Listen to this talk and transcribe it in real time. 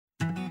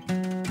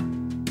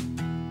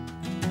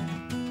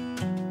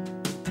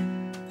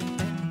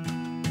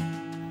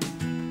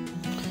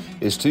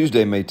It's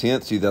Tuesday, May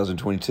 10th,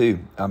 2022.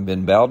 I'm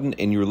Ben Bowden,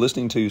 and you're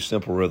listening to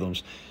Simple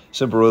Rhythms.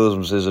 Simple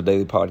Rhythms is a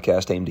daily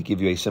podcast aimed to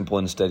give you a simple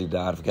and steady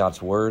diet of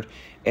God's Word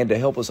and to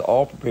help us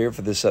all prepare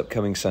for this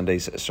upcoming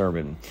Sunday's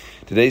sermon.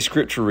 Today's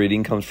scripture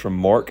reading comes from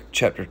Mark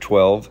chapter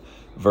 12,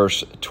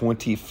 verse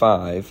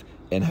 25,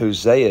 and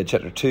Hosea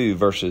chapter 2,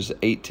 verses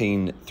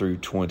 18 through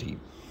 20.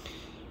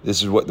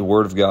 This is what the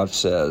Word of God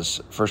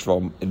says, first of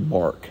all, in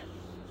Mark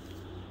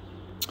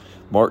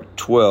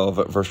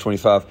 12, verse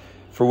 25.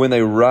 For when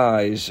they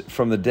rise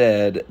from the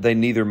dead, they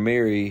neither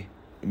marry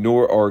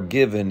nor are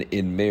given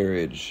in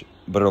marriage,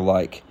 but are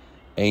like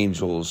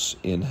angels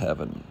in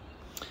heaven.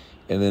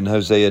 And then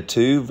Hosea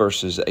 2,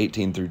 verses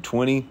 18 through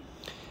 20.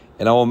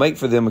 And I will make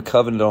for them a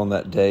covenant on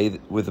that day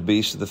with the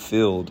beasts of the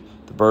field,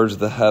 the birds of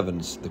the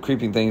heavens, the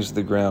creeping things of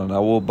the ground. And I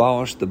will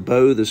abolish the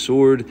bow, the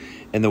sword,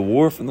 and the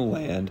war from the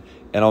land,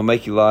 and I'll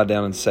make you lie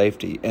down in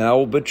safety. And I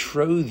will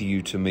betroth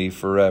you to me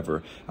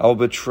forever. I will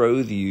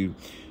betroth you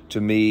to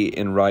me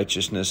in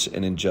righteousness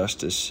and in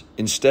justice,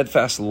 in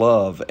steadfast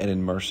love and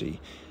in mercy.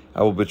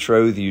 I will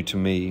betroth you to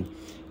me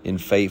in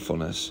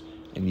faithfulness,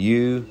 and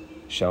you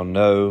shall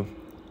know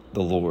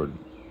the Lord.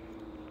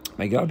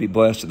 May God be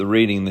blessed at the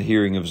reading and the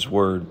hearing of His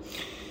Word.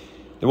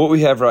 And what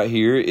we have right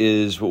here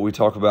is what we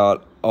talk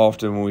about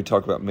often when we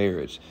talk about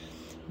marriage.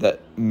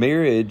 That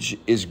marriage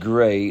is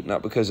great,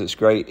 not because it's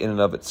great in and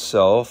of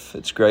itself.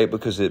 It's great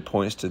because it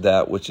points to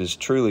that which is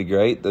truly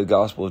great, the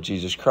gospel of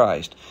Jesus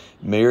Christ.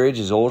 Marriage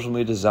is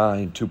ultimately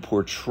designed to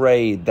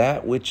portray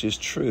that which is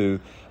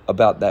true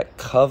about that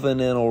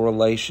covenantal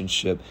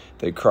relationship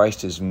that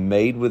Christ has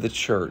made with the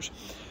church.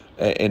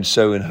 And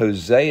so in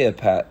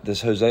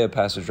this Hosea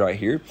passage right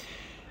here,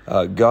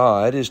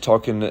 God is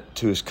talking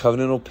to His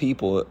covenantal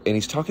people, and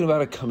He's talking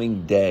about a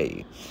coming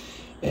day.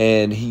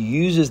 And He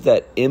uses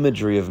that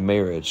imagery of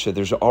marriage. So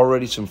there's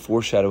already some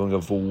foreshadowing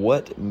of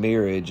what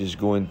marriage is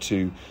going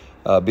to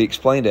be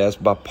explained as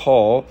by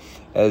Paul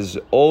as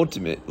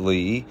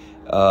ultimately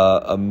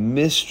a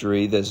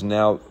mystery that's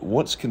now,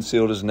 once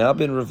concealed, has now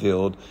been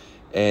revealed.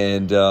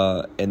 And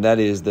that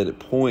is that it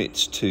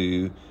points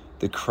to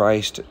the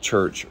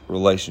Christ-church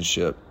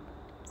relationship.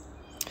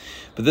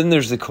 But then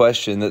there's the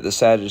question that the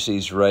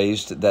Sadducees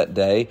raised that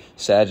day.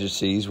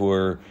 Sadducees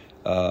were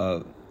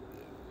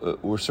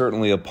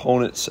certainly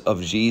opponents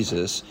of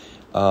Jesus,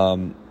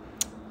 and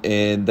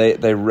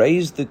they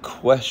raised the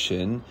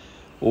question,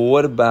 well,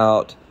 what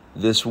about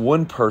this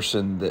one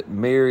person that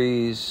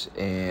marries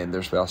and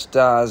their spouse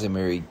dies, they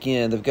marry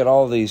again, they've got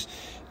all these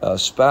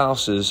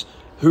spouses,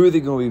 who are they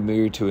going to be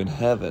married to in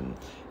heaven?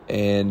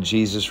 And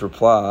Jesus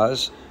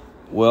replies,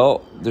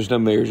 well, there's no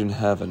marriage in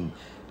heaven.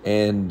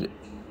 And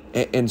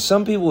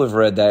some people have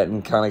read that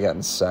and kind of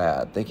gotten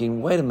sad,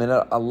 thinking, wait a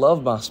minute, I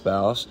love my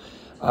spouse,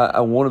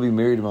 I want to be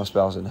married to my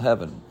spouse in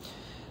heaven.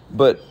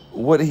 But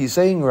what he's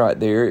saying right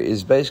there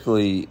is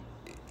basically,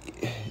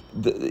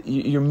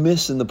 you're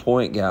missing the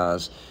point,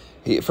 guys.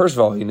 First of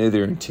all, he knew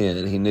their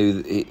intent. He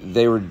knew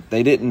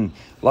they didn't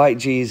like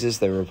Jesus,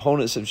 they were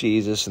opponents of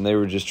Jesus, and they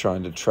were just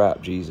trying to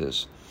trap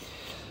Jesus.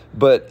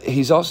 But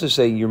he's also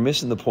saying you're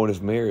missing the point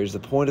of marriage. The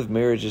point of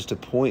marriage is to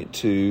point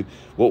to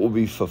what will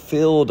be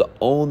fulfilled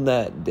on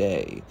that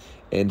day.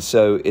 And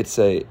so it's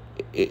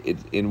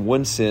in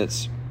one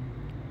sense,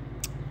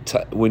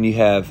 when you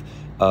have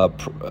a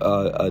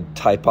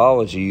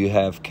typology, you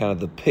have kind of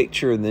the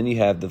picture, and then you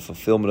have the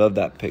fulfillment of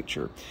that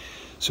picture.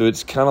 So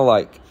it's kind of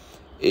like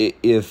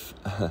if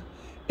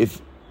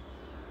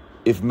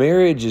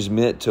marriage is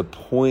meant to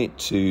point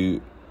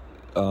to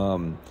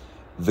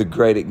the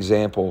great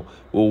example,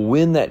 well,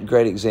 when that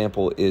great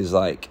example is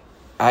like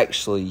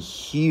actually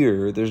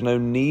here, there's no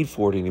need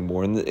for it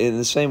anymore. In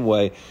the same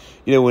way,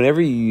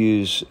 whenever you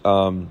use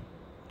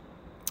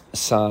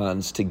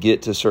signs to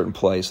get to a certain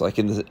place, like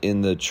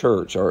in the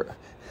church,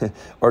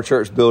 our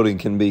church building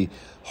can be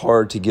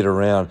hard to get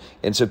around,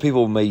 and so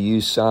people may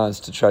use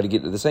signs to try to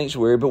get to the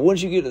sanctuary. But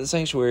once you get to the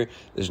sanctuary,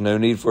 there's no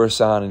need for a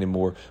sign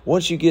anymore.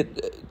 Once you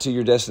get to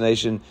your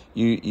destination,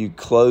 you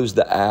close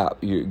the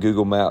app, your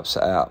Google Maps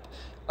app,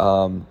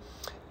 and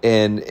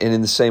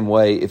in the same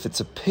way, if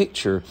it's a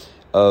picture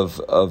of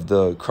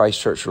the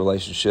Christ Church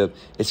relationship,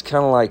 it's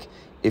kind of like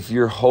if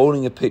you're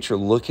holding a picture,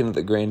 looking at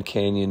the Grand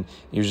Canyon,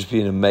 you're just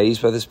being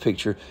amazed by this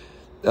picture.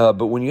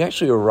 But when you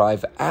actually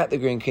arrive at the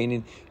Grand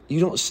Canyon, you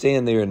don't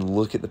stand there and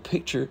look at the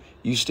picture.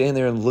 You stand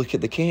there and look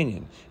at the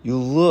canyon. You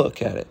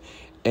look at it.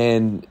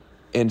 And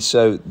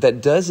so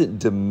that doesn't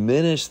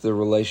diminish the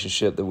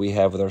relationship that we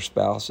have with our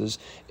spouses.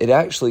 It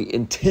actually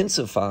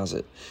intensifies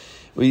it.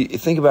 We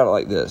think about it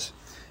like this.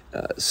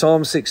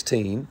 Psalm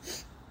 16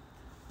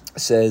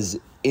 says,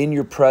 in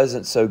your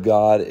presence, O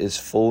God, is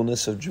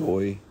fullness of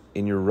joy.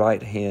 In your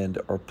right hand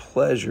are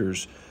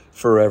pleasures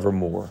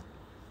forevermore.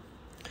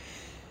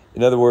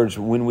 In other words,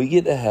 when we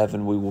get to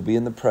heaven, we will be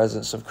in the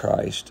presence of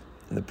Christ,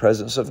 in the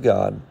presence of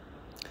God.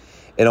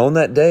 And on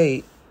that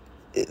day,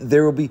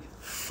 there will be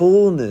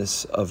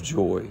fullness of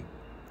joy.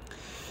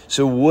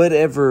 So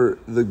whatever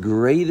the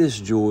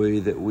greatest joy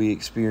that we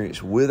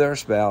experience with our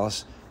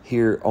spouse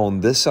here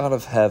on this side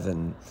of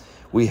heaven,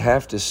 we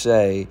have to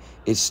say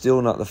it's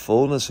still not the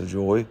fullness of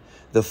joy.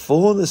 The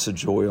fullness of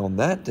joy on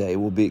that day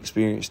will be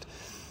experienced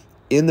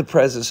in the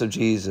presence of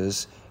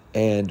Jesus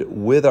and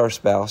with our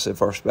spouse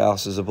if our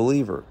spouse is a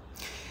believer.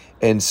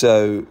 And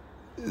so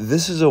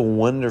this is a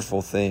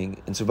wonderful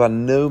thing. And so by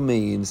no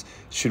means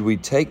should we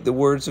take the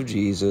words of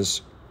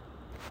Jesus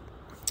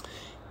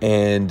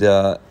and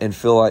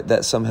feel like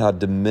that somehow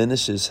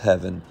diminishes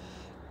heaven.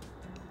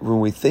 When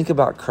we think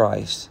about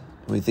Christ,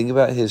 when we think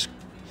about His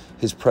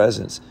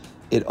presence,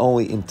 it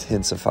only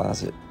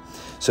intensifies it.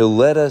 So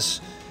let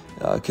us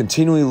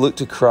continually look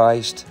to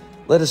Christ.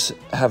 Let us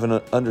have an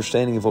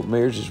understanding of what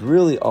marriage is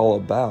really all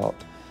about.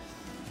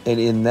 And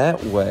in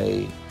that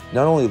way,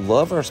 not only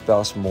love our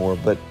spouse more,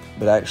 but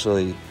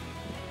actually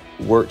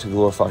work to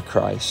glorify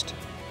Christ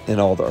in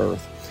all the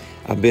earth.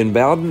 I've been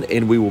Bowden,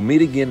 and we will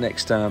meet again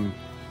next time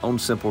on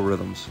Simple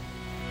Rhythms.